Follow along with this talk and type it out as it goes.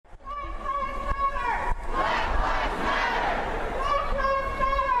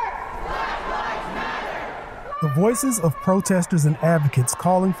The voices of protesters and advocates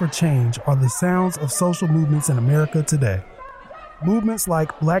calling for change are the sounds of social movements in America today. Movements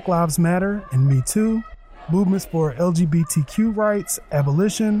like Black Lives Matter and Me Too, movements for LGBTQ rights,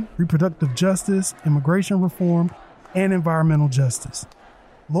 abolition, reproductive justice, immigration reform, and environmental justice.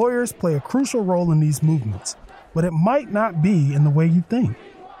 Lawyers play a crucial role in these movements, but it might not be in the way you think.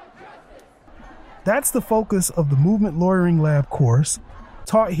 That's the focus of the Movement Lawyering Lab course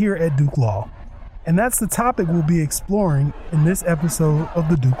taught here at Duke Law. And that's the topic we'll be exploring in this episode of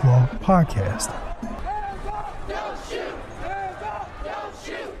the Duke Law Podcast. Hands up, don't shoot! Hands up, don't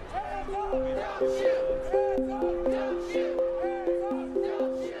shoot! Hands up, don't shoot! Hands up, don't shoot! Hands up,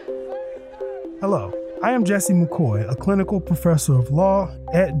 don't shoot! Hello, I am Jesse McCoy, a clinical professor of law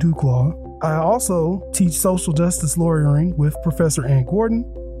at Duke Law. I also teach social justice lawyering with Professor Ann Gordon,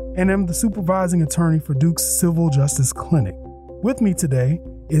 and am the supervising attorney for Duke's Civil Justice Clinic. With me today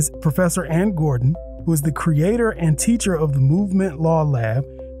is Professor Ann Gordon, who is the creator and teacher of the Movement Law Lab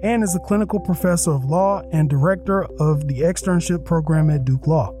and is a clinical professor of law and director of the externship program at Duke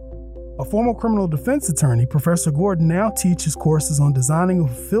Law. A former criminal defense attorney, Professor Gordon now teaches courses on designing a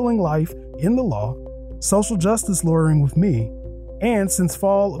fulfilling life in the law, social justice lawyering with me, and since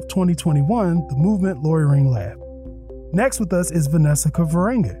fall of 2021, the Movement Lawyering Lab. Next with us is Vanessa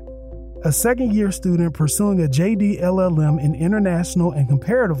Keverenge, a second-year student pursuing a JD LLM in International and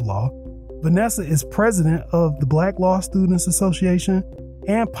Comparative Law. Vanessa is president of the Black Law Students Association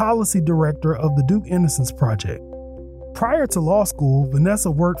and policy director of the Duke Innocence Project. Prior to law school, Vanessa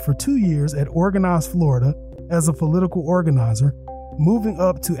worked for 2 years at Organize Florida as a political organizer, moving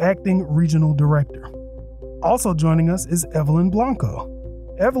up to acting regional director. Also joining us is Evelyn Blanco.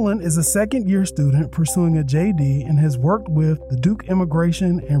 Evelyn is a second-year student pursuing a JD and has worked with the Duke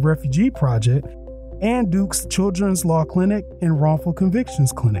Immigration and Refugee Project and Duke's Children's Law Clinic and Wrongful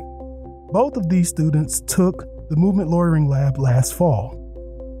Convictions Clinic. Both of these students took the Movement Lawyering Lab last fall.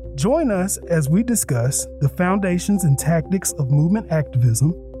 Join us as we discuss the foundations and tactics of movement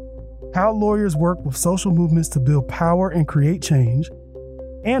activism, how lawyers work with social movements to build power and create change,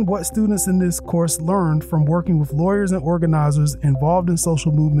 and what students in this course learned from working with lawyers and organizers involved in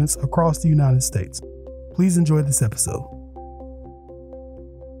social movements across the United States. Please enjoy this episode.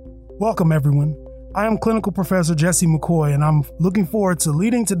 Welcome, everyone. I am clinical professor Jesse McCoy, and I'm looking forward to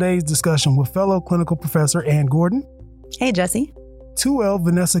leading today's discussion with fellow clinical professor Ann Gordon. Hey, Jesse. 2L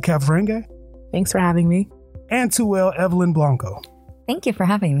Vanessa Keverenge. Thanks for having me. And 2L Evelyn Blanco. Thank you for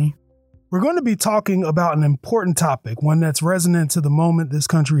having me. We're going to be talking about an important topic, one that's resonant to the moment this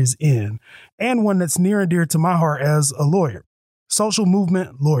country is in, and one that's near and dear to my heart as a lawyer, social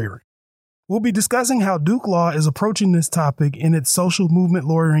movement lawyering. We'll be discussing how Duke Law is approaching this topic in its social movement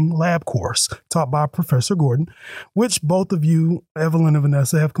lawyering lab course taught by Professor Gordon, which both of you, Evelyn and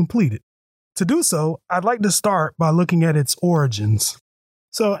Vanessa, have completed. To do so, I'd like to start by looking at its origins.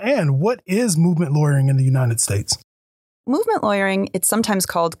 So, Ann, what is movement lawyering in the United States? Movement lawyering, it's sometimes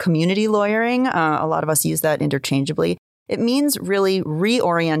called community lawyering. A lot of us use that interchangeably. It means really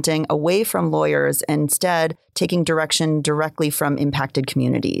reorienting away from lawyers and instead taking direction directly from impacted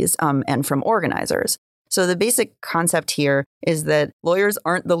communities and from organizers. So the basic concept here is that lawyers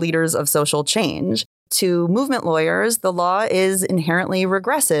aren't the leaders of social change. To movement lawyers, the law is inherently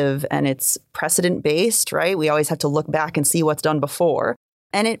regressive and it's precedent-based, right? We always have to look back and see what's done before.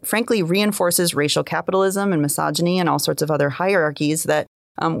 And it frankly reinforces racial capitalism and misogyny and all sorts of other hierarchies that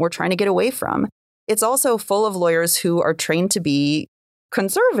we're trying to get away from. It's also full of lawyers who are trained to be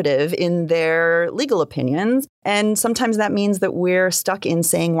conservative in their legal opinions. And sometimes that means that we're stuck in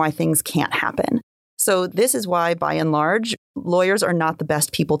saying why things can't happen. So this is why, by and large, lawyers are not the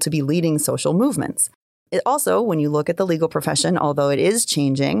best people to be leading social movements. It also, when you look at the legal profession, although it is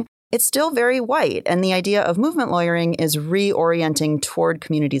changing, it's still very white, and the idea of movement lawyering is reorienting toward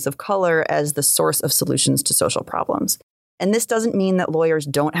communities of color as the source of solutions to social problems. And this doesn't mean that lawyers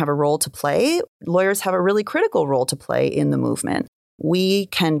don't have a role to play. Lawyers have a really critical role to play in the movement. We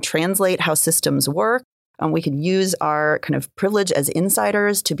can translate how systems work, and we can use our kind of privilege as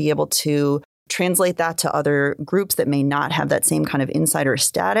insiders to be able to translate that to other groups that may not have that same kind of insider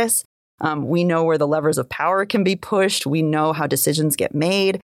status. We know where the levers of power can be pushed. We know how decisions get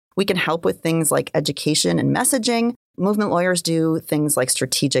made. We can help with things like education and messaging. Movement lawyers do things like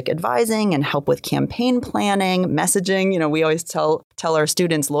strategic advising and help with campaign planning, messaging. You know, we always tell our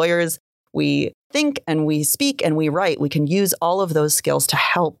students, lawyers, we think and we speak and we write. We can use all of those skills to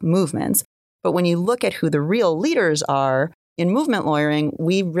help movements. But when you look at who the real leaders are in movement lawyering,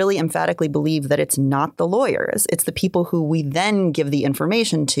 we really emphatically believe that it's not the lawyers. It's the people who we then give the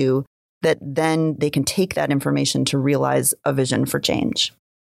information to that then they can take that information to realize a vision for change.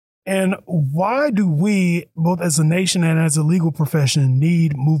 And why do we, both as a nation and as a legal profession,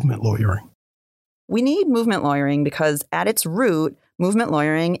 need movement lawyering? We need movement lawyering because at its root, movement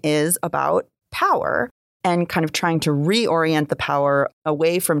lawyering is about power and kind of trying to reorient the power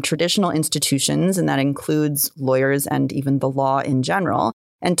away from traditional institutions, and that includes lawyers and even the law in general,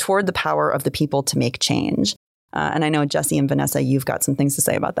 and toward the power of the people to make change. And I know, Jesse and Vanessa, you've got some things to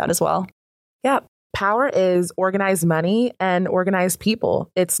say about that as well. Yeah. Power is organized money and organized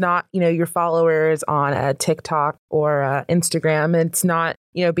people. It's not, your followers on a TikTok or Instagram. It's not,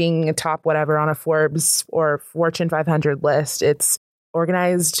 being a top whatever on a Forbes or Fortune 500 list. It's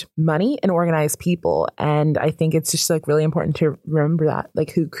organized money and organized people. And I think it's just really important to remember that,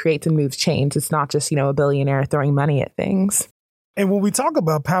 who creates and moves change. It's not just, a billionaire throwing money at things. And when we talk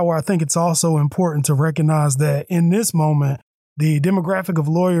about power, I think it's also important to recognize that in this moment, the demographic of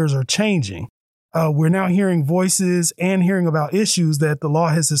lawyers are changing. We're now hearing voices and hearing about issues that the law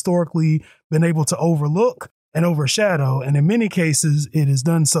has historically been able to overlook and overshadow. And in many cases, it has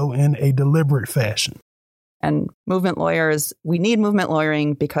done so in a deliberate fashion. And movement lawyers, we need movement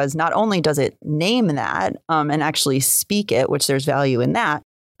lawyering because not only does it name that and actually speak it, which there's value in that,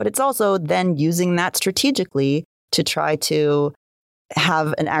 but it's also then using that strategically to try to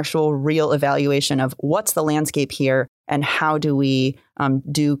have an actual real evaluation of what's the landscape here and how do we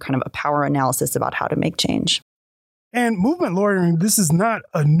do kind of a power analysis about how to make change. And movement lawyering, this is not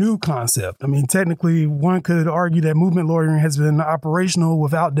a new concept. I mean, technically, one could argue that movement lawyering has been operational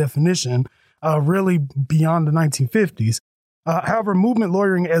without definition, really beyond the 1950s. However, movement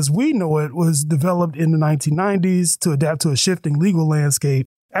lawyering as we know it was developed in the 1990s to adapt to a shifting legal landscape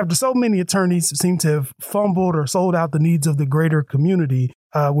after so many attorneys seem to have fumbled or sold out the needs of the greater community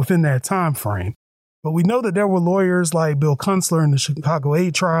within that time frame. But we know that there were lawyers like Bill Kunstler in the Chicago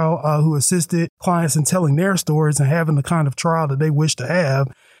 8 trial who assisted clients in telling their stories and having the kind of trial that they wished to have,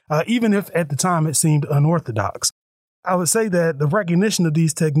 even if at the time it seemed unorthodox. I would say that the recognition of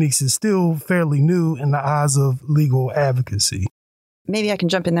these techniques is still fairly new in the eyes of legal advocacy. Maybe I can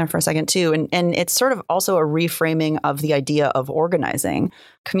jump in there for a second, too. And it's sort of also a reframing of the idea of organizing.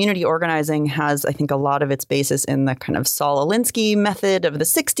 Community organizing has, I think, a lot of its basis in the kind of Saul Alinsky method of the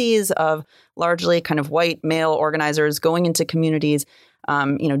 60s of largely kind of white male organizers going into communities,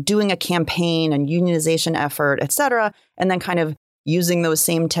 doing a campaign and unionization effort, et cetera, and then kind of using those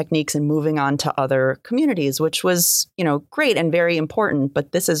same techniques and moving on to other communities, which was, great and very important.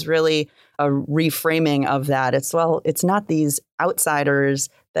 But this is really a reframing of that. It's not these outsiders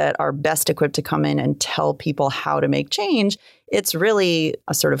that are best equipped to come in and tell people how to make change. It's really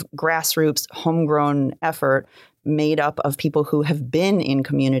a sort of grassroots, homegrown effort made up of people who have been in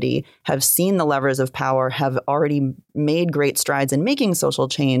community, have seen the levers of power, have already made great strides in making social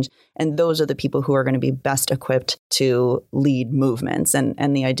change. And those are the people who are going to be best equipped to lead movements.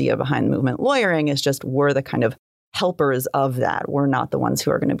 And the idea behind movement lawyering is just we're the kind of helpers of that. We're not the ones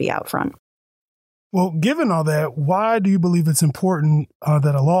who are going to be out front. Well, given all that, why do you believe it's important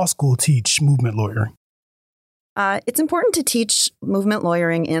that a law school teach movement lawyering? It's important to teach movement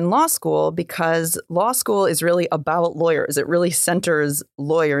lawyering in law school because law school is really about lawyers. It really centers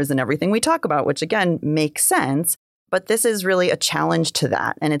lawyers in everything we talk about, which, again, makes sense. But this is really a challenge to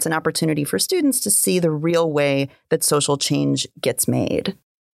that. And it's an opportunity for students to see the real way that social change gets made.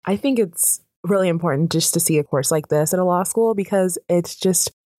 I think it's really important just to see a course like this at a law school because it's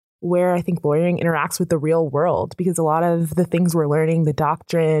just where I think lawyering interacts with the real world, because a lot of the things we're learning, the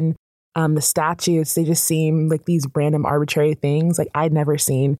doctrine, the statutes, they just seem like these random arbitrary things. Like I'd never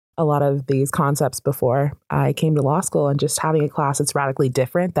seen a lot of these concepts before I came to law school, and just having a class that's radically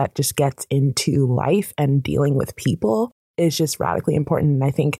different that just gets into life and dealing with people is just radically important. And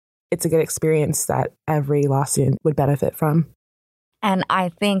I think it's a good experience that every law student would benefit from. And I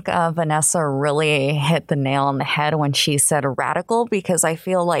think Vanessa really hit the nail on the head when she said radical, because I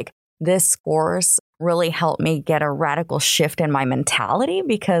feel like this course really helped me get a radical shift in my mentality,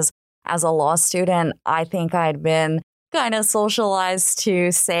 because as a law student, I think I'd been kind of socialized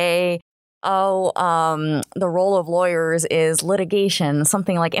to say, the role of lawyers is litigation,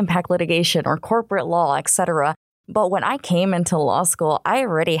 something like impact litigation or corporate law, etc. But when I came into law school, I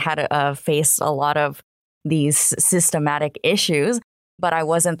already had faced a lot of these systematic issues, but I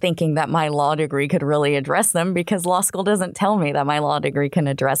wasn't thinking that my law degree could really address them, because law school doesn't tell me that my law degree can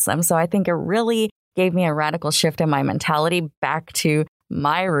address them. So I think it really gave me a radical shift in my mentality back to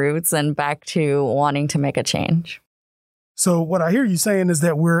my roots and back to wanting to make a change. So what I hear you saying is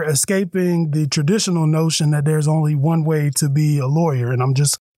that we're escaping the traditional notion that there's only one way to be a lawyer. And I'm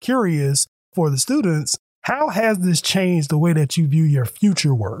just curious for the students, how has this changed the way that you view your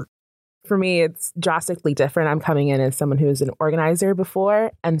future work? for me, it's drastically different. I'm coming in as someone who is an organizer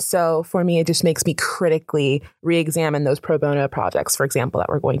before. And so for me, it just makes me critically re-examine those pro bono projects, for example, that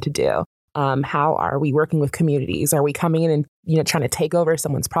we're going to do. How are we working with communities? Are we coming in and, trying to take over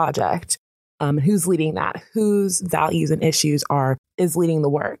someone's project? Who's leading that? Whose values and issues is leading the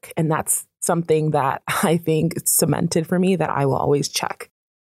work? And that's something that I think it's cemented for me that I will always check.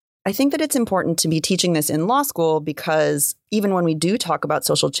 I think that it's important to be teaching this in law school because even when we do talk about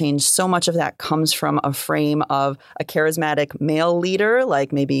social change, so much of that comes from a frame of a charismatic male leader,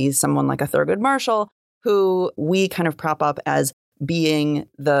 like maybe someone like a Thurgood Marshall, who we kind of prop up as being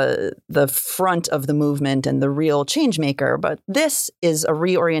the front of the movement and the real change maker. But this is a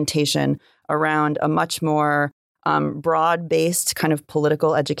reorientation around a much more broad-based kind of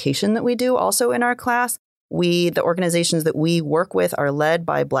political education that we do also in our class. The organizations that we work with are led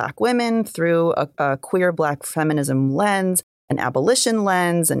by Black women through a queer Black feminism lens, an abolition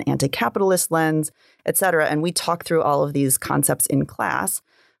lens, an anti-capitalist lens, et cetera. And we talk through all of these concepts in class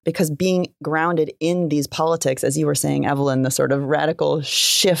because being grounded in these politics, as you were saying, Evelyn, the sort of radical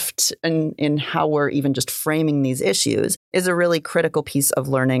shift in how we're even just framing these issues is a really critical piece of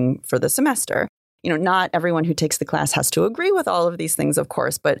learning for the semester. Not everyone who takes the class has to agree with all of these things, of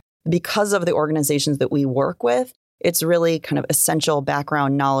course, but because of the organizations that we work with, it's really kind of essential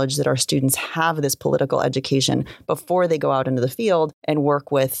background knowledge that our students have this political education before they go out into the field and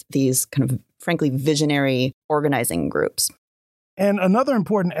work with these kind of, frankly, visionary organizing groups. And another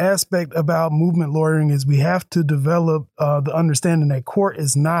important aspect about movement lawyering is we have to develop the understanding that court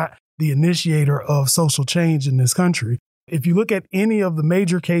is not the initiator of social change in this country. If you look at any of the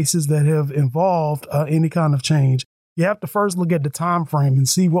major cases that have involved any kind of change, you have to first look at the time frame and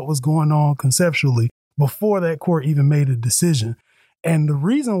see what was going on conceptually before that court even made a decision. And the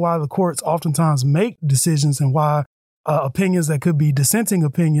reason why the courts oftentimes make decisions and why opinions that could be dissenting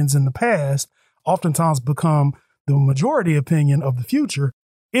opinions in the past oftentimes become the majority opinion of the future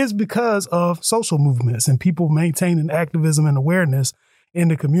is because of social movements and people maintaining activism and awareness in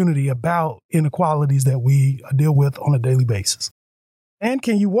the community about inequalities that we deal with on a daily basis. And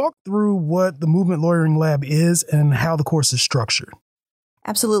can you walk through what the Movement Lawyering Lab is and how the course is structured?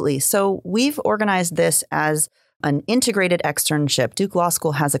 Absolutely. So we've organized this as an integrated externship. Duke Law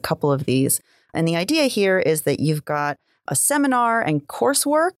School has a couple of these. And the idea here is that you've got a seminar and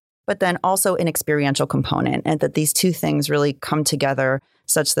coursework, but then also an experiential component, and that these two things really come together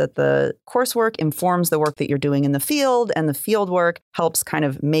such that the coursework informs the work that you're doing in the field, and the field work helps kind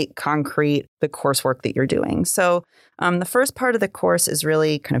of make concrete the coursework that you're doing. So the first part of the course is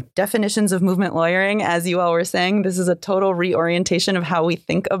really kind of definitions of movement lawyering. As you all were saying, this is a total reorientation of how we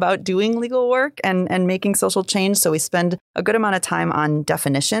think about doing legal work and making social change. So we spend a good amount of time on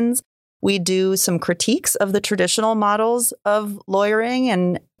definitions. We do some critiques of the traditional models of lawyering,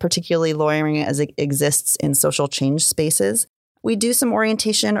 and particularly lawyering as it exists in social change spaces. We do some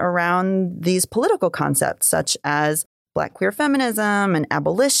orientation around these political concepts, such as Black queer feminism and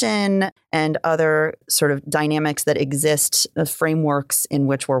abolition and other sort of dynamics that exist, the frameworks in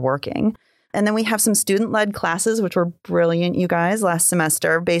which we're working. And then we have some student-led classes, which were brilliant, you guys, last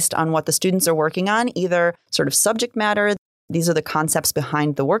semester, based on what the students are working on, either sort of subject matter. These are the concepts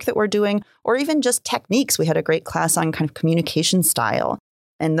behind the work that we're doing, or even just techniques. We had a great class on kind of communication style.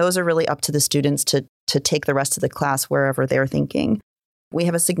 And those are really up to the students to take the rest of the class wherever they're thinking. We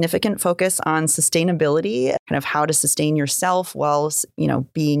have a significant focus on sustainability, kind of how to sustain yourself while,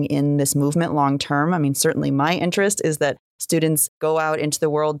 being in this movement long term. I mean, certainly my interest is that students go out into the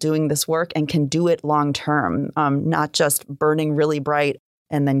world doing this work and can do it long term, not just burning really bright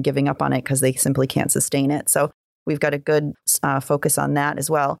and then giving up on it because they simply can't sustain it. So we've got a good focus on that as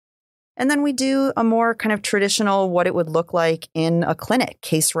well. And then we do a more kind of traditional what it would look like in a clinic,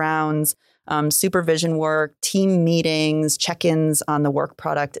 case rounds, supervision work, team meetings, check-ins on the work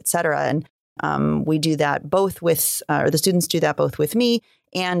product, et cetera. And we do that both with, or the students do that both with me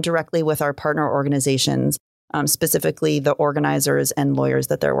and directly with our partner organizations, specifically the organizers and lawyers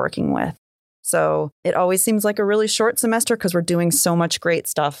that they're working with. So it always seems like a really short semester because we're doing so much great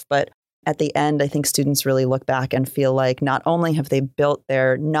stuff, but at the end, I think students really look back and feel like not only have they built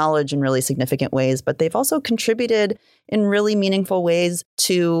their knowledge in really significant ways, but they've also contributed in really meaningful ways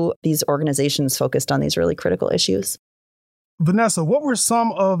to these organizations focused on these really critical issues. Vanessa, what were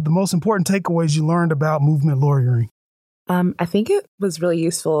some of the most important takeaways you learned about movement lawyering? I think it was really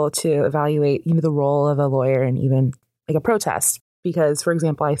useful to evaluate the role of a lawyer in even like a protest. Because, for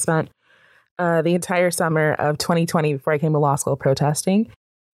example, I spent the entire summer of 2020 before I came to law school protesting.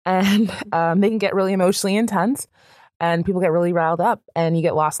 And they can get really emotionally intense and people get really riled up and you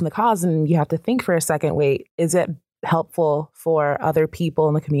get lost in the cause and you have to think for a second, wait, is it helpful for other people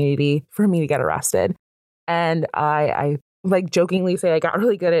in the community for me to get arrested. And I like jokingly say I got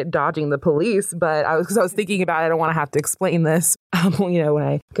really good at dodging the police, but because I was thinking about it, I don't want to have to explain this, when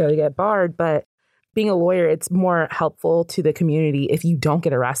I go to get barred. But being a lawyer, it's more helpful to the community if you don't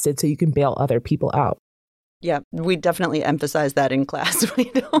get arrested so you can bail other people out. Yeah, we definitely emphasize that in class. We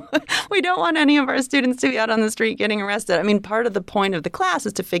don't want any of our students to be out on the street getting arrested. I mean, part of the point of the class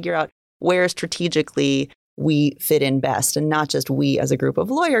is to figure out where strategically we fit in best, and not just we as a group of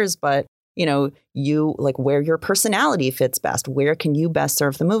lawyers, but you like where your personality fits best, where can you best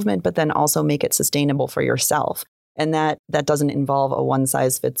serve the movement, but then also make it sustainable for yourself. And that doesn't involve a one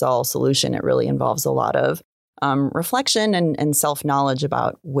size fits all solution. It really involves a lot of reflection and self-knowledge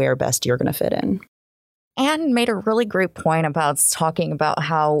about where best you're going to fit in. Anne made a really great point about talking about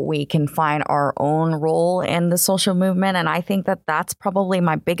how we can find our own role in the social movement. And I think that that's probably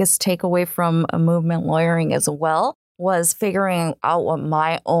my biggest takeaway from movement lawyering as well, was figuring out what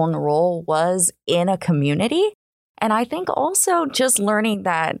my own role was in a community. And I think also just learning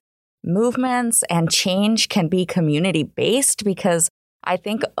that movements and change can be community based, because I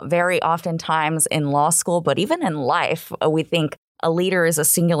think very oftentimes in law school, but even in life, we think a leader is a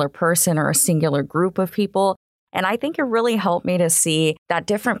singular person or a singular group of people. And I think it really helped me to see that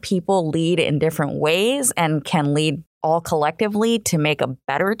different people lead in different ways and can lead all collectively to make a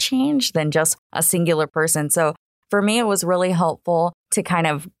better change than just a singular person. So for me, it was really helpful to kind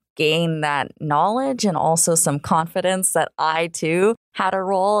of gain that knowledge and also some confidence that I too had a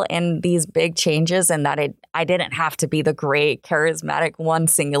role in these big changes, and that I didn't have to be the great, charismatic, one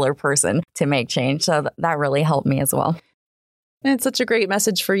singular person to make change. So that really helped me as well. And it's such a great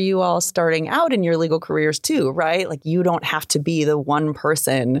message for you all starting out in your legal careers too, right? Like, you don't have to be the one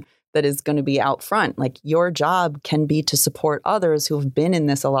person that is going to be out front. Like, your job can be to support others who have been in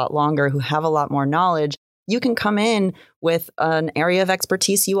this a lot longer, who have a lot more knowledge. You can come in with an area of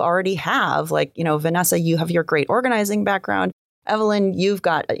expertise you already have. Like, Vanessa, you have your great organizing background. Evelyn, you've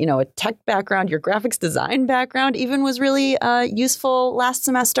got, a tech background. Your graphics design background even was really useful last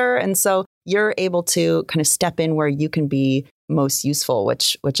semester. And so you're able to kind of step in where you can be most useful,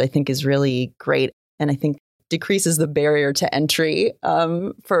 which I think is really great. And I think decreases the barrier to entry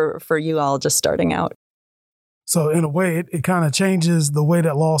for you all just starting out. So in a way, it kind of changes the way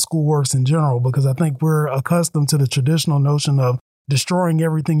that law school works in general, because I think we're accustomed to the traditional notion of destroying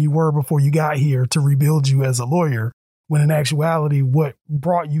everything you were before you got here to rebuild you as a lawyer, when in actuality, what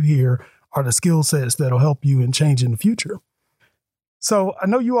brought you here are the skill sets that'll help you and change in the future. So I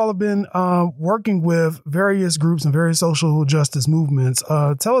know you all have been working with various groups and various social justice movements.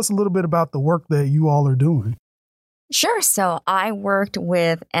 Tell us a little bit about the work that you all are doing. Sure. So I worked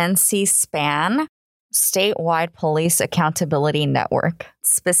with NC SPAN, Statewide Police Accountability Network,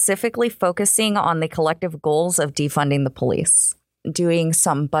 specifically focusing on the collective goals of defunding the police, doing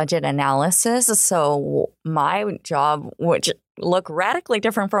some budget analysis. So my job, which looked radically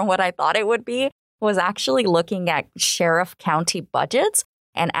different from what I thought it would be, was actually looking at sheriff county budgets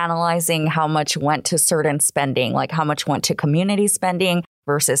and analyzing how much went to certain spending, like how much went to community spending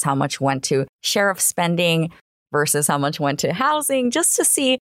versus how much went to sheriff spending versus how much went to housing, just to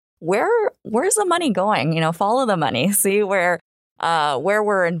see where's the money going, follow the money, see where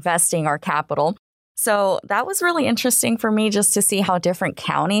we're investing our capital. So that was really interesting for me, just to see how different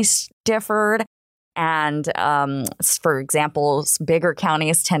counties differed. And for example, bigger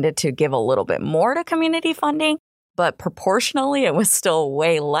counties tended to give a little bit more to community funding, but proportionally, it was still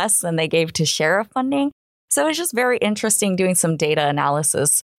way less than they gave to sheriff funding. So it's just very interesting doing some data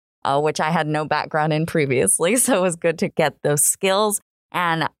analysis, which I had no background in previously. So it was good to get those skills.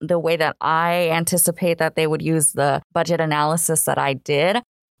 And the way that I anticipate that they would use the budget analysis that I did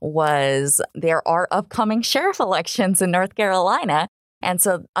was there are upcoming sheriff elections in North Carolina. And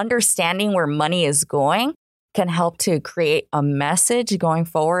so understanding where money is going can help to create a message going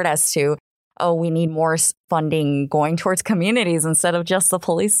forward as to, we need more funding going towards communities instead of just the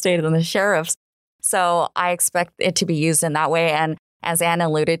police state and the sheriffs. So I expect it to be used in that way. And as Anne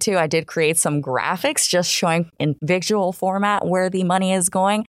alluded to, I did create some graphics just showing in visual format where the money is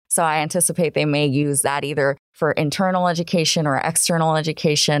going. So I anticipate they may use that either for internal education or external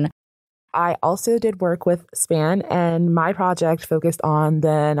education. I also did work with SPAN, and my project focused on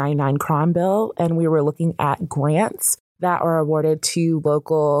the 99 crime bill, and we were looking at grants that are awarded to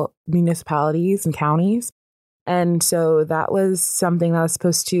local municipalities and counties. And so that was something that was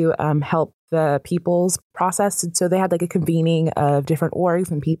supposed to help the people's process. And so they had like a convening of different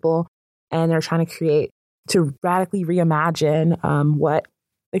orgs and people, and they're trying to radically reimagine what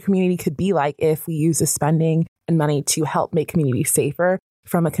the community could be like if we use the spending and money to help make communities safer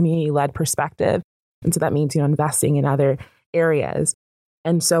from a community-led perspective. And so that means, investing in other areas.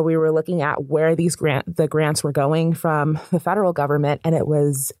 And so we were looking at where the grants were going from the federal government. And it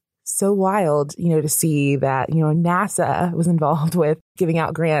was so wild, to see that, NASA was involved with giving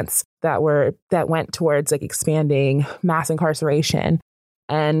out grants that went towards like expanding mass incarceration.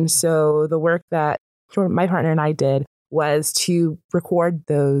 And so the work that my partner and I did was to record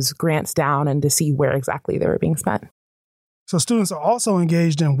those grants down and to see where exactly they were being spent. So students are also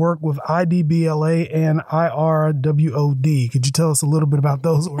engaged in work with IDBLA and IRWOD. Could you tell us a little bit about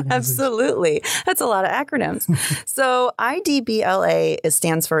those organizations? Absolutely. That's a lot of acronyms. So IDBLA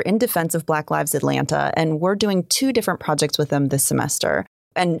stands for In Defense of Black Lives Atlanta, and we're doing 2 different projects with them this semester.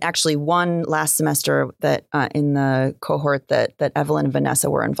 And actually one last semester that in the cohort that Evelyn and Vanessa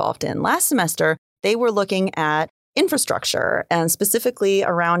were involved in. Last semester, they were looking at infrastructure and specifically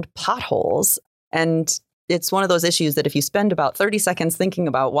around potholes. And it's one of those issues that if you spend about 30 seconds thinking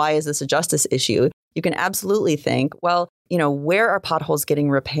about why is this a justice issue, you can absolutely think, well, where are potholes getting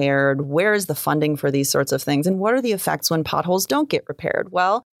repaired? Where is the funding for these sorts of things? And what are the effects when potholes don't get repaired?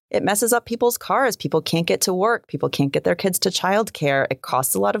 Well, it messes up people's cars. People can't get to work. People can't get their kids to childcare. It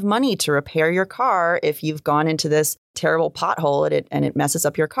costs a lot of money to repair your car if you've gone into this terrible pothole and it messes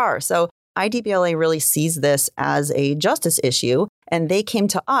up your car. So IDBLA really sees this as a justice issue, and they came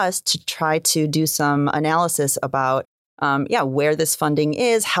to us to try to do some analysis about, where this funding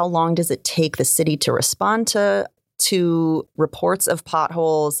is, how long does it take the city to respond to reports of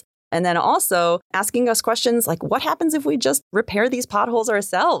potholes, and then also asking us questions like, what happens if we just repair these potholes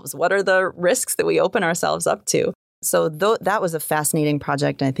ourselves? What are the risks that we open ourselves up to? So that was a fascinating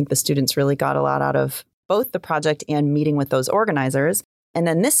project, and I think the students really got a lot out of both the project and meeting with those organizers. And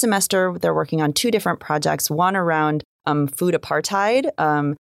then this semester, they're working on 2 different projects, one around food apartheid.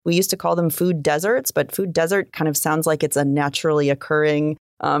 We used to call them food deserts, but food desert kind of sounds like it's a naturally occurring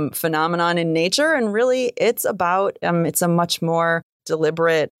phenomenon in nature. And really, it's about, it's a much more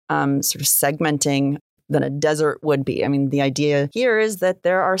deliberate sort of segmenting than a desert would be. I mean, the idea here is that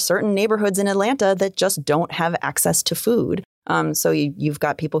there are certain neighborhoods in Atlanta that just don't have access to food. So you've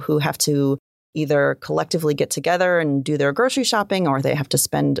got people who have to either collectively get together and do their grocery shopping, or they have to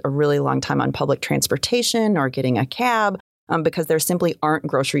spend a really long time on public transportation or getting a cab because there simply aren't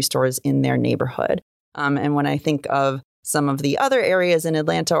grocery stores in their neighborhood. And when I think of some of the other areas in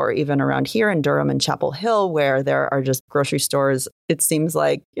Atlanta or even around here in Durham and Chapel Hill, where there are just grocery stores, it seems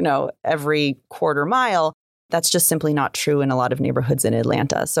like, every quarter mile, that's just simply not true in a lot of neighborhoods in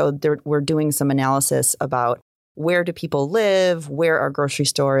Atlanta. So we're doing some analysis about where do people live? Where are grocery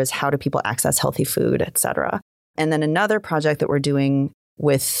stores? How do people access healthy food, et cetera? And then another project that we're doing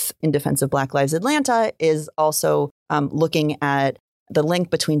with In Defense of Black Lives Atlanta is also looking at the link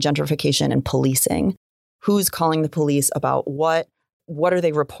between gentrification and policing. Who's calling the police about what are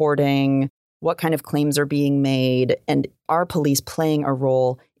they reporting? What kind of claims are being made? And are police playing a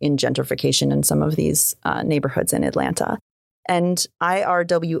role in gentrification in some of these neighborhoods in Atlanta? And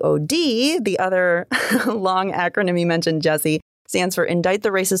IRWOD, the other long acronym you mentioned, Jesse, stands for Indict the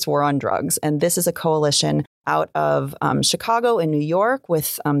Racist War on Drugs. And this is a coalition out of Chicago and New York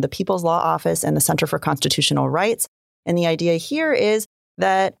with the People's Law Office and the Center for Constitutional Rights. And the idea here is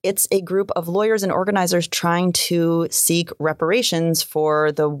that it's a group of lawyers and organizers trying to seek reparations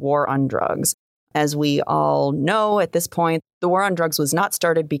for the war on drugs. As we all know at this point, the war on drugs was not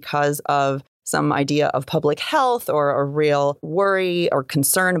started because of some idea of public health or a real worry or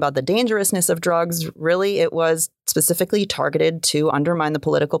concern about the dangerousness of drugs. Really, it was specifically targeted to undermine the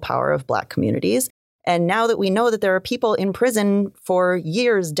political power of Black communities. And now that we know that there are people in prison for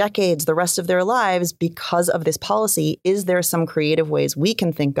years, decades, the rest of their lives because of this policy, is there some creative ways we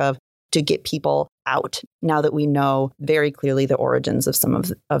can think of to get people out now that we know very clearly the origins of some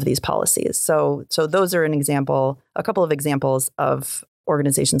of these policies? So those are a couple of examples of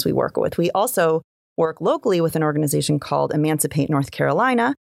organizations we work with. We also work locally with an organization called Emancipate North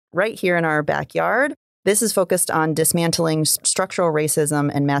Carolina, right here in our backyard. This is focused on dismantling structural racism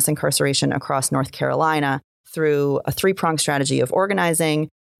and mass incarceration across North Carolina through a 3-pronged strategy of organizing,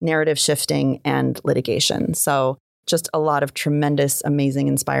 narrative shifting, and litigation. So just a lot of tremendous, amazing,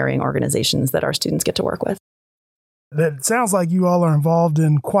 inspiring organizations that our students get to work with. That sounds like you all are involved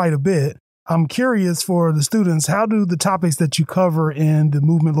in quite a bit. I'm curious for the students, how do the topics that you cover in the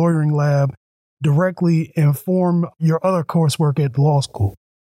Movement Lawyering Lab directly inform your other coursework at law school?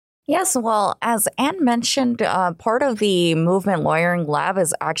 Yes, well, as Anne mentioned, part of the Movement Lawyering Lab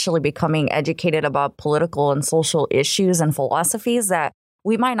is actually becoming educated about political and social issues and philosophies that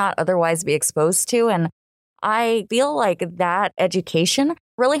we might not otherwise be exposed to. And I feel like that education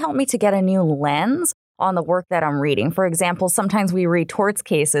really helped me to get a new lens on the work that I'm reading. For example, sometimes we read torts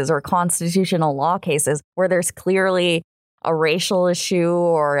cases or constitutional law cases where there's clearly a racial issue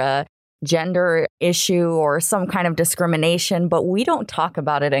or a gender issue or some kind of discrimination, but we don't talk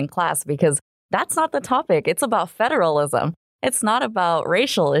about it in class because that's not the topic. It's about federalism. It's not about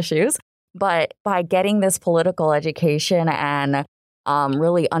racial issues. But by getting this political education and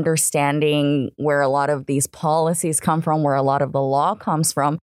really understanding where a lot of these policies come from, where a lot of the law comes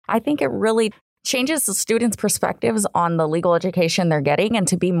from, I think it really changes the students' perspectives on the legal education they're getting and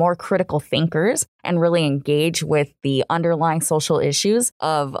to be more critical thinkers and really engage with the underlying social issues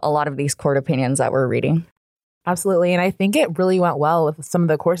of a lot of these court opinions that we're reading. Absolutely. And I think it really went well with some of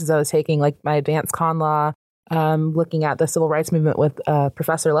the courses I was taking, like my advanced con law, looking at the civil rights movement with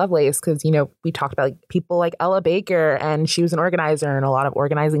Professor Lovelace, because, we talked about people like Ella Baker, and she was an organizer, and a lot of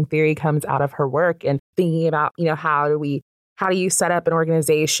organizing theory comes out of her work, and thinking about, how do you set up an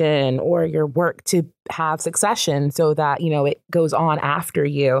organization or your work to have succession so that, it goes on after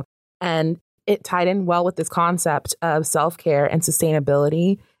you. And it tied in well with this concept of self-care and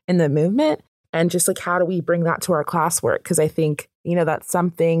sustainability in the movement. And just like, how do we bring that to our classwork? Because I think, that's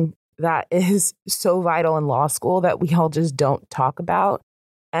something that is so vital in law school that we all just don't talk about.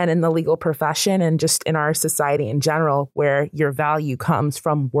 And in the legal profession and just in our society in general, where your value comes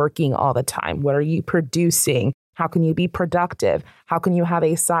from working all the time. What are you producing? How can you be productive? How can you have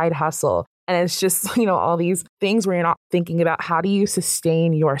a side hustle? And it's just, all these things where you're not thinking about how do you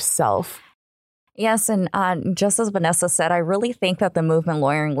sustain yourself. Yes, and just as Vanessa said, I really think that the Movement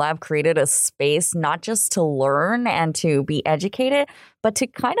Lawyering Lab created a space not just to learn and to be educated, but to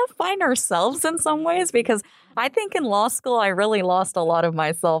kind of find ourselves in some ways, because I think in law school, I really lost a lot of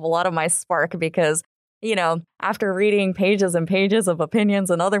myself, a lot of my spark, because, after reading pages and pages of opinions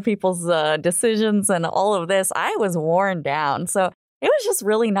and other people's decisions and all of this, I was worn down. So it was just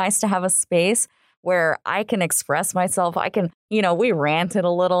really nice to have a space where I can express myself. I can, we ranted a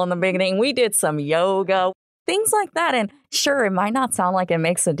little in the beginning. We did some yoga, things like that. And sure, it might not sound like it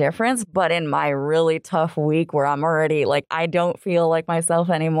makes a difference, but in my really tough week where I'm already I don't feel like myself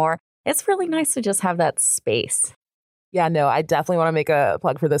anymore, it's really nice to just have that space. Yeah, no, I definitely want to make a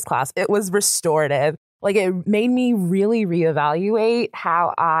plug for this class. It was restorative. It made me really reevaluate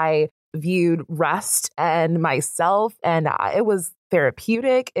how I viewed rest and myself. And it was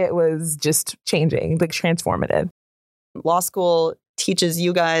therapeutic. It was just changing, transformative. Law school teaches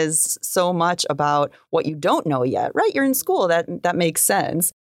you guys so much about what you don't know yet, right? You're in school. That makes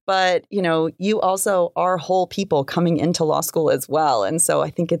sense. But, you also are whole people coming into law school as well. And so I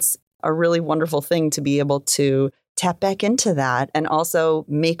think it's a really wonderful thing to be able to tap back into that and also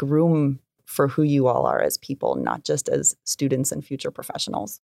make room for who you all are as people, not just as students and future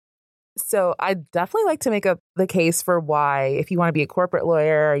professionals. So I definitely like to make the case for why, if you want to be a corporate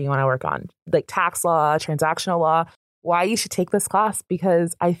lawyer or you want to work on tax law, transactional law, why you should take this class,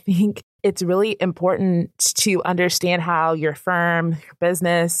 because I think it's really important to understand how your firm, your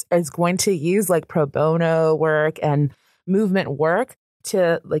business is going to use pro bono work and movement work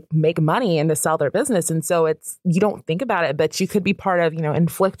to make money and to sell their business. And so you don't think about it, but you could be part of,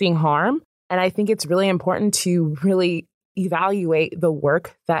 inflicting harm. And I think it's really important to really evaluate the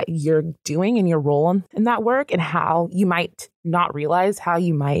work that you're doing and your role in that work, and how you might not realize how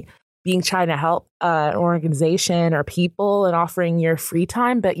you might be trying to help an organization or people and offering your free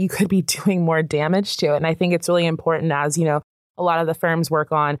time, but you could be doing more damage to it. And I think it's really important, as a lot of the firms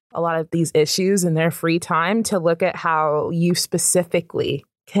work on a lot of these issues in their free time, to look at how you specifically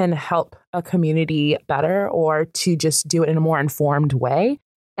can help a community better, or to just do it in a more informed way.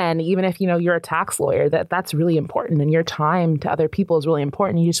 And even if, you're a tax lawyer, that's really important, and your time to other people is really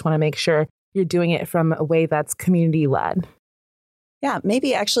important. You just want to make sure you're doing it from a way that's community led. Yeah,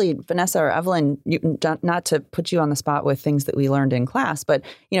 maybe actually, Vanessa or Evelyn, not to put you on the spot with things that we learned in class, but,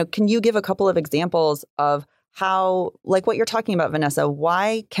 can you give a couple of examples of how, what you're talking about, Vanessa,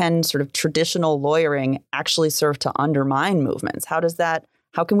 why can sort of traditional lawyering actually serve to undermine movements? How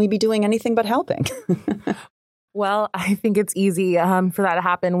can we be doing anything but helping? Well, I think it's easy for that to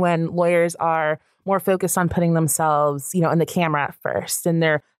happen when lawyers are more focused on putting themselves, in the camera at first, and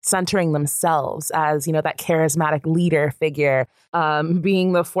they're centering themselves as, that charismatic leader figure,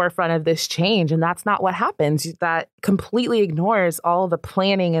 being the forefront of this change. And that's not what happens. That completely ignores all the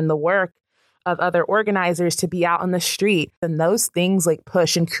planning and the work of other organizers to be out on the street. And those things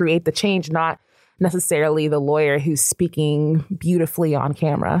push and create the change, not necessarily the lawyer who's speaking beautifully on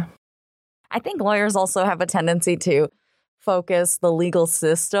camera. I think lawyers also have a tendency to focus the legal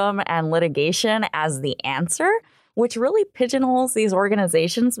system and litigation as the answer, which really pigeonholes these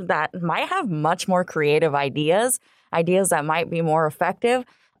organizations that might have much more creative ideas that might be more effective.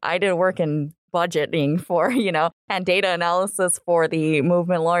 I did work in budgeting for, and data analysis for the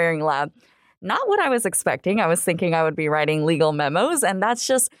movement lawyering lab. Not what I was expecting. I was thinking I would be writing legal memos, and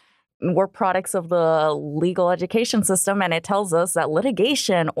we're products of the legal education system, and it tells us that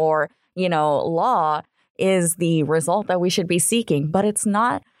litigation or, law is the result that we should be seeking. But it's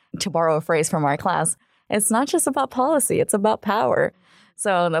not, to borrow a phrase from our class, it's not just about policy, it's about power.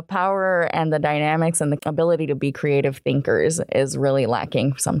 So the power and the dynamics and the ability to be creative thinkers is really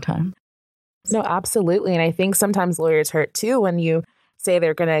lacking sometimes. No, absolutely. And I think sometimes lawyers hurt too when you say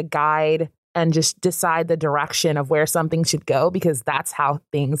they're going to guide and just decide the direction of where something should go, because that's how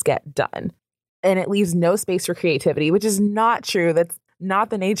things get done. And it leaves no space for creativity, which is not true. That's not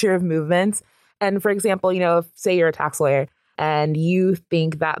the nature of movements. And for example, if say you're a tax lawyer and you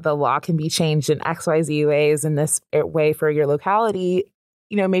think that the law can be changed in XYZ ways in this way for your locality,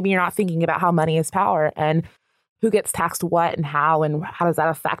 maybe you're not thinking about how money is power and who gets taxed what and how does that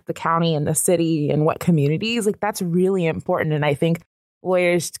affect the county and the city and what communities. Like, that's really important. And I think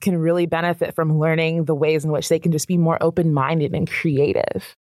lawyers can really benefit from learning the ways in which they can just be more open-minded and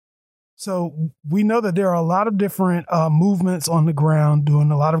creative. So we know that there are a lot of different movements on the ground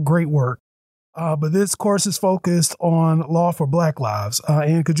doing a lot of great work. But this course is focused on Law for Black Lives.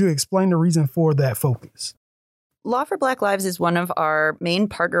 And could you explain the reason for that focus? Law for Black Lives is one of our main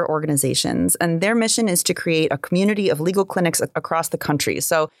partner organizations, and their mission is to create a community of legal clinics across the country.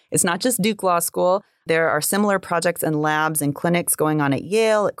 So it's not just Duke Law School. There are similar projects and labs and clinics going on at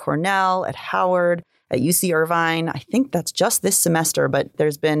Yale, at Cornell, at Howard, at UC Irvine. I think that's just this semester, but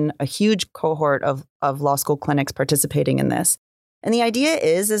there's been a huge cohort of law school clinics participating in this. And the idea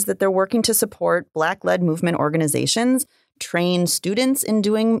is that they're working to support Black-led movement organizations, train students in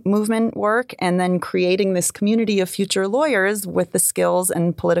doing movement work, and then creating this community of future lawyers with the skills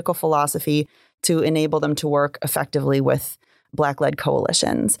and political philosophy to enable them to work effectively with Black-led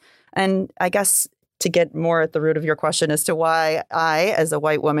coalitions. And I guess to get more at the root of your question as to why I, as a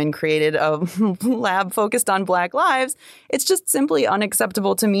white woman, created a lab focused on Black lives, it's just simply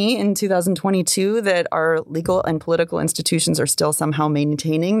unacceptable to me in 2022 that our legal and political institutions are still somehow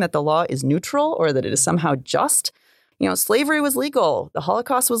maintaining that the law is neutral or that it is somehow just. Slavery was legal. The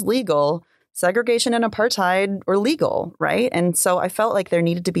Holocaust was legal. Segregation and apartheid were legal, right? And so I felt like there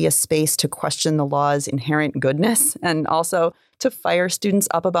needed to be a space to question the law's inherent goodness and also to fire students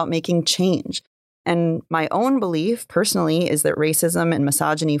up about making change. And my own belief personally is that racism and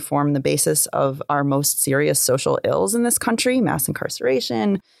misogyny form the basis of our most serious social ills in this country: mass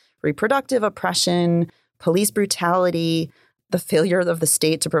incarceration, reproductive oppression, police brutality, the failure of the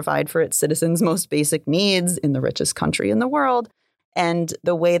state to provide for its citizens' most basic needs in the richest country in the world. And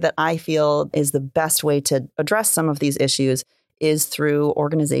the way that I feel is the best way to address some of these issues is through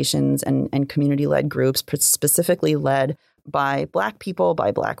organizations and community-led groups, specifically led by Black people,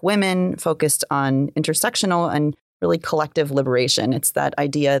 by Black women, focused on intersectional and really collective liberation. It's that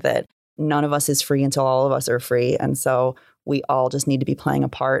idea that none of us is free until all of us are free. And so we all just need to be playing a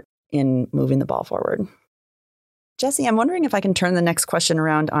part in moving the ball forward. Jesse, I'm wondering if I can turn the next question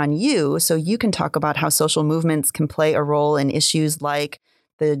around on you so you can talk about how social movements can play a role in issues like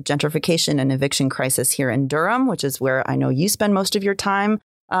the gentrification and eviction crisis here in Durham, which is where I know you spend most of your time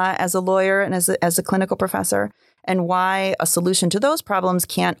as a lawyer and as a clinical professor, and why a solution to those problems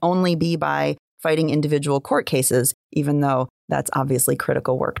can't only be by fighting individual court cases, even though that's obviously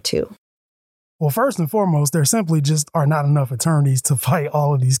critical work too. Well, first and foremost, there simply just are not enough attorneys to fight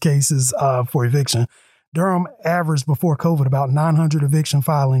all of these cases for eviction. Durham averaged before COVID about 900 eviction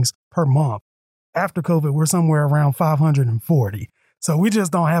filings per month. After COVID, we're somewhere around 540. So we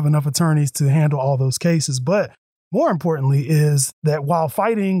just don't have enough attorneys to handle all those cases. But more importantly is that while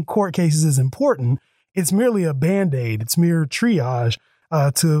fighting court cases is important, it's merely a Band-Aid. It's mere triage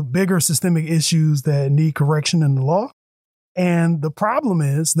to bigger systemic issues that need correction in the law. And the problem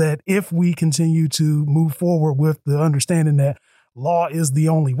is that if we continue to move forward with the understanding that law is the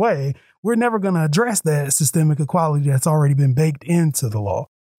only way, we're never going to address that systemic equality that's already been baked into the law.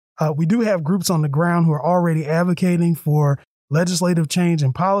 We do have groups on the ground who are already advocating for legislative change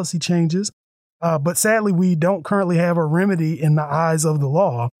and policy changes. But sadly, we don't currently have a remedy in the eyes of the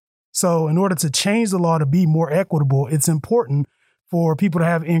law. So in order to change the law to be more equitable, it's important for people to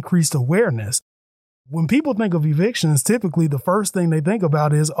have increased awareness. When people think of evictions, typically the first thing they think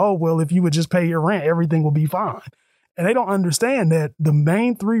about is, oh, well, if you would just pay your rent, everything will be fine. And they don't understand that the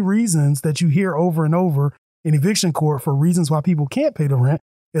main three reasons that you hear over and over in eviction court for reasons why people can't pay the rent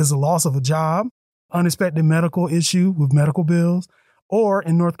is the loss of a job, unexpected medical issue with medical bills, or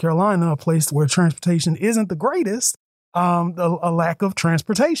in North Carolina, a place where transportation isn't the greatest, a lack of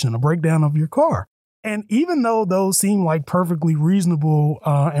transportation, a breakdown of your car. And even though those seem like perfectly reasonable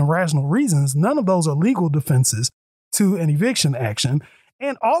and rational reasons, none of those are legal defenses to an eviction action.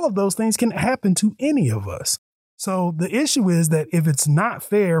 And all of those things can happen to any of us. So the issue is that if it's not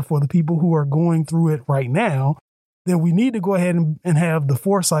fair for the people who are going through it right now, then we need to go ahead and have the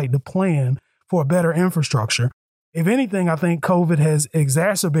foresight to plan for a better infrastructure. If anything, I think COVID has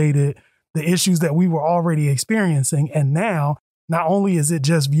exacerbated the issues that we were already experiencing. And now, not only is it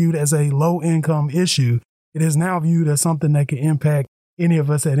just viewed as a low income issue, it is now viewed as something that can impact any of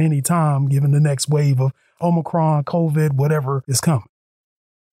us at any time, given the next wave of Omicron, COVID, whatever is coming.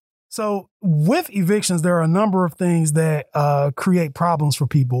 So with evictions, there are a number of things that create problems for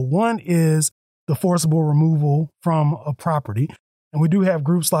people. One is the forcible removal from a property. And we do have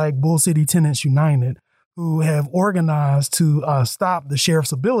groups like Bull City Tenants United who have organized to stop the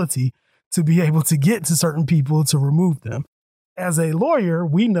sheriff's ability to be able to get to certain people to remove them. As a lawyer,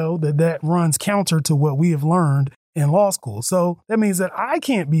 we know that that runs counter to what we have learned in law school. So that means that I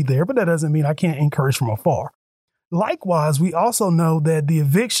can't be there, but that doesn't mean I can't encourage from afar. Likewise, we also know that the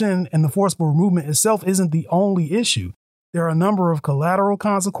eviction and the forcible removal itself isn't the only issue. There are a number of collateral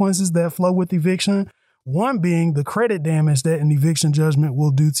consequences that flow with eviction, one being the credit damage that an eviction judgment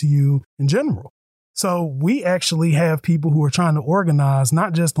will do to you in general. So we actually have people who are trying to organize,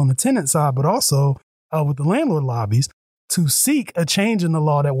 not just on the tenant side, but also with the landlord lobbies, to seek a change in the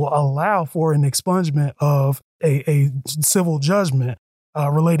law that will allow for an expungement of a civil judgment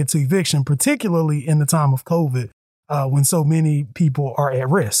related to eviction, particularly in the time of COVID, when so many people are at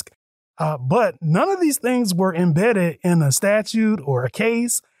risk. But none of these things were embedded in a statute or a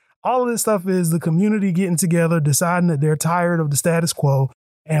case. All of this stuff is the community getting together, deciding that they're tired of the status quo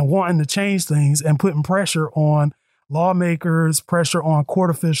and wanting to change things and putting pressure on lawmakers, pressure on court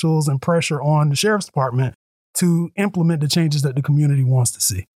officials, and pressure on the sheriff's department to implement the changes that the community wants to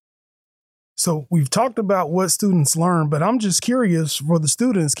see. So we've talked about what students learn, but I'm just curious for the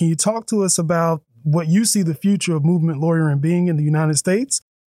students, can you talk to us about what you see the future of movement lawyering being in the United States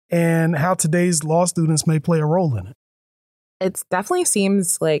and how today's law students may play a role in it? It definitely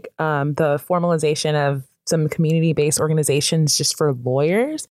seems like the formalization of some community-based organizations just for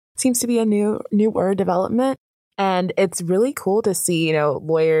lawyers seems to be a newer development. And it's really cool to see,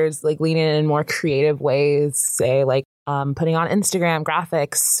 lawyers like leaning in more creative ways, say like putting on Instagram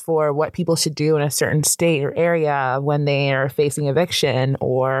graphics for what people should do in a certain state or area when they are facing eviction,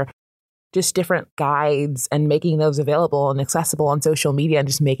 or just different guides and making those available and accessible on social media, and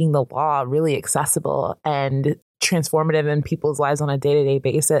just making the law really accessible and transformative in people's lives on a day-to-day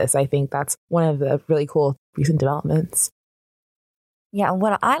basis. I think that's one of the really cool recent developments. Yeah,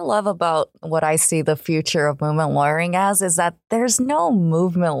 what I love about what I see the future of movement lawyering as is that there's no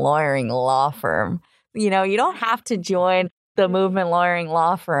movement lawyering law firm. You don't have to join the movement lawyering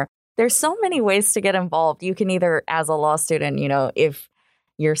law firm. There's so many ways to get involved. You can either, as a law student, if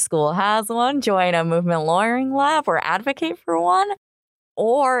your school has one, join a movement lawyering lab or advocate for one.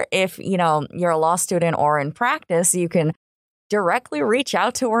 Or if, you're a law student or in practice, you can directly reach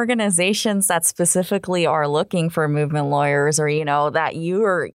out to organizations that specifically are looking for movement lawyers or, that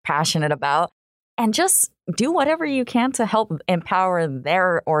you're passionate about, and just do whatever you can to help empower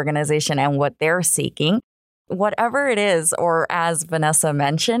their organization and what they're seeking, whatever it is. Or as Vanessa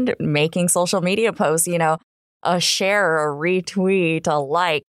mentioned, making social media posts, a share, a retweet, a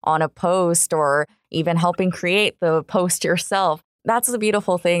like on a post, or even helping create the post yourself. That's the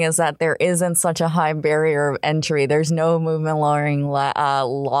beautiful thing, is that there isn't such a high barrier of entry. There's no movement lawyering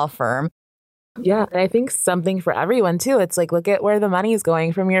law firm. Yeah, and I think something for everyone, too. It's like, look at where the money is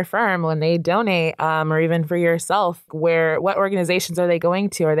going from your firm when they donate, or even for yourself. What organizations are they going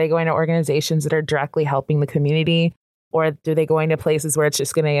to? Are they going to organizations that are directly helping the community? Or do they going to places where it's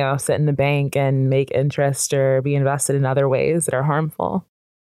just going to sit in the bank and make interest or be invested in other ways that are harmful?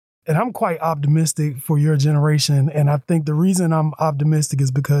 And I'm quite optimistic for your generation. And I think the reason I'm optimistic is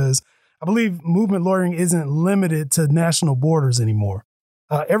because I believe movement lawyering isn't limited to national borders anymore.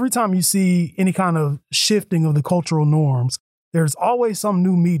 Every time you see any kind of shifting of the cultural norms, there's always some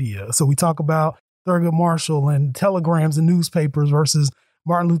new media. So we talk about Thurgood Marshall and telegrams and newspapers versus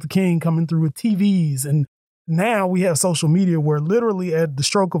Martin Luther King coming through with TVs. And now we have social media where literally at the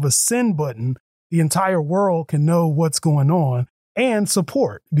stroke of a send button, the entire world can know what's going on and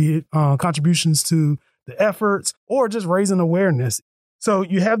support, be it contributions to the efforts or just raising awareness. So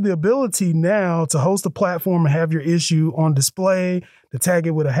you have the ability now to host a platform and have your issue on display, to tag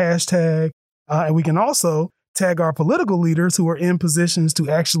it with a hashtag. And we can also tag our political leaders who are in positions to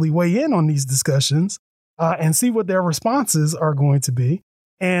actually weigh in on these discussions and see what their responses are going to be.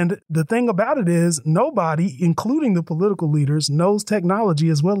 And the thing about it is nobody, including the political leaders, knows technology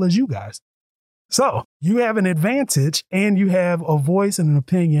as well as you guys. So you have an advantage and you have a voice and an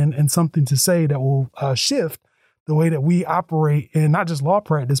opinion and something to say that will shift the way that we operate in not just law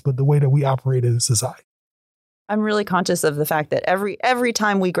practice, but the way that we operate in society. I'm really conscious of the fact that every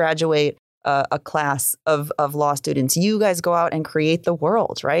time we graduate a class of law students, you guys go out and create the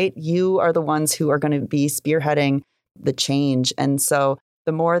world, right? You are the ones who are going to be spearheading the change. And so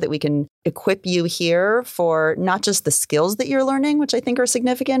the more that we can equip you here for not just the skills that you're learning, which I think are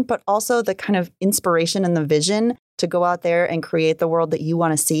significant, but also the kind of inspiration and the vision to go out there and create the world that you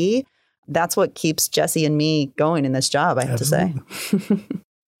want to see. That's what keeps Jesse and me going in this job, I have to say.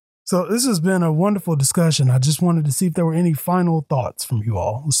 So this has been a wonderful discussion. I just wanted to see if there were any final thoughts from you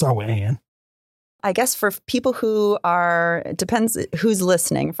all. We'll start with Ann. I guess for people who are, it depends who's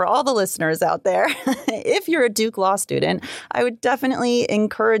listening. For all the listeners out there, if you're a Duke Law student, I would definitely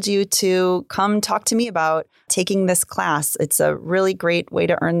encourage you to come talk to me about taking this class. It's a really great way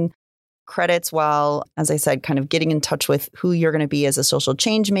to earn credits while, as I said, kind of getting in touch with who you're going to be as a social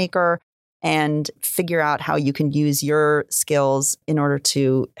change maker and figure out how you can use your skills in order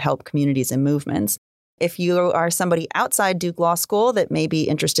to help communities and movements. If you are somebody outside Duke Law School that may be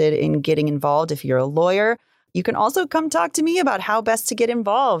interested in getting involved, if you're a lawyer, you can also come talk to me about how best to get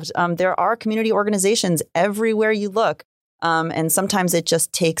involved. There are community organizations everywhere you look. And sometimes it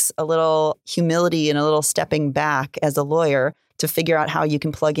just takes a little humility and a little stepping back as a lawyer to figure out how you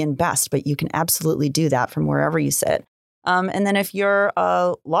can plug in best. But you can absolutely do that from wherever you sit. And then if you're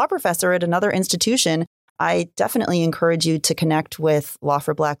a law professor at another institution, I definitely encourage you to connect with Law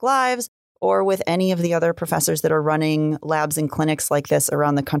for Black Lives or with any of the other professors that are running labs and clinics like this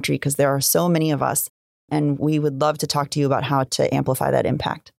around the country, because there are so many of us. And we would love to talk to you about how to amplify that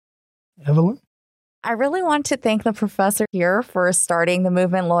impact. Evelyn? I really want to thank the professor here for starting the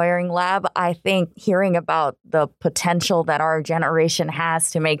Movement Lawyering Lab. I think hearing about the potential that our generation has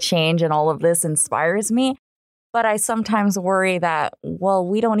to make change and all of this inspires me. But I sometimes worry that, well,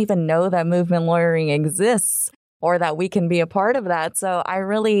 we don't even know that movement lawyering exists or that we can be a part of that. So I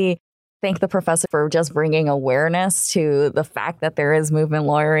really thank the professor for just bringing awareness to the fact that there is movement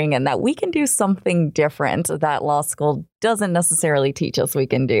lawyering and that we can do something different that law school doesn't necessarily teach us we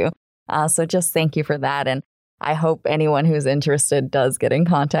can do. So just thank you for that. And I hope anyone who's interested does get in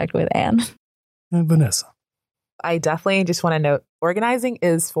contact with Ann. And Vanessa? I definitely just want to note, organizing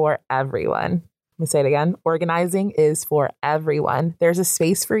is for everyone. I'm going to say it again. Organizing is for everyone. There's a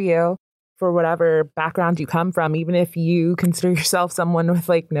space for you for whatever background you come from. Even if you consider yourself someone with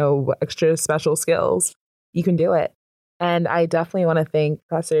like no extra special skills, you can do it. And I definitely want to thank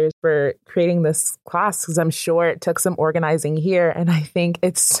professors for creating this class, because I'm sure it took some organizing here. And I think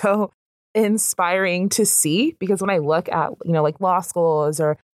it's so inspiring to see, because when I look at, like law schools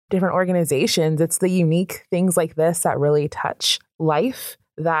or different organizations, it's the unique things like this that really touch life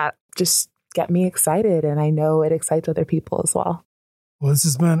that just get me excited. And I know it excites other people as well. Well, this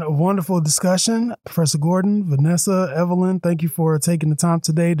has been a wonderful discussion. Professor Gordon, Vanessa, Evelyn, thank you for taking the time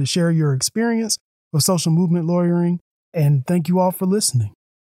today to share your experience with social movement lawyering. And thank you all for listening.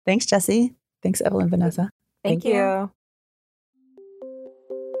 Thanks, Jesse. Thanks, Evelyn, Vanessa. Thank you.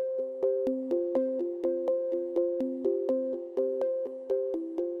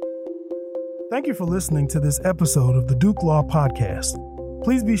 Thank you for listening to this episode of the Duke Law Podcast.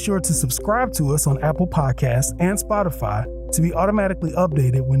 Please be sure to subscribe to us on Apple Podcasts and Spotify to be automatically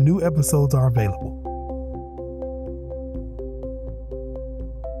updated when new episodes are available.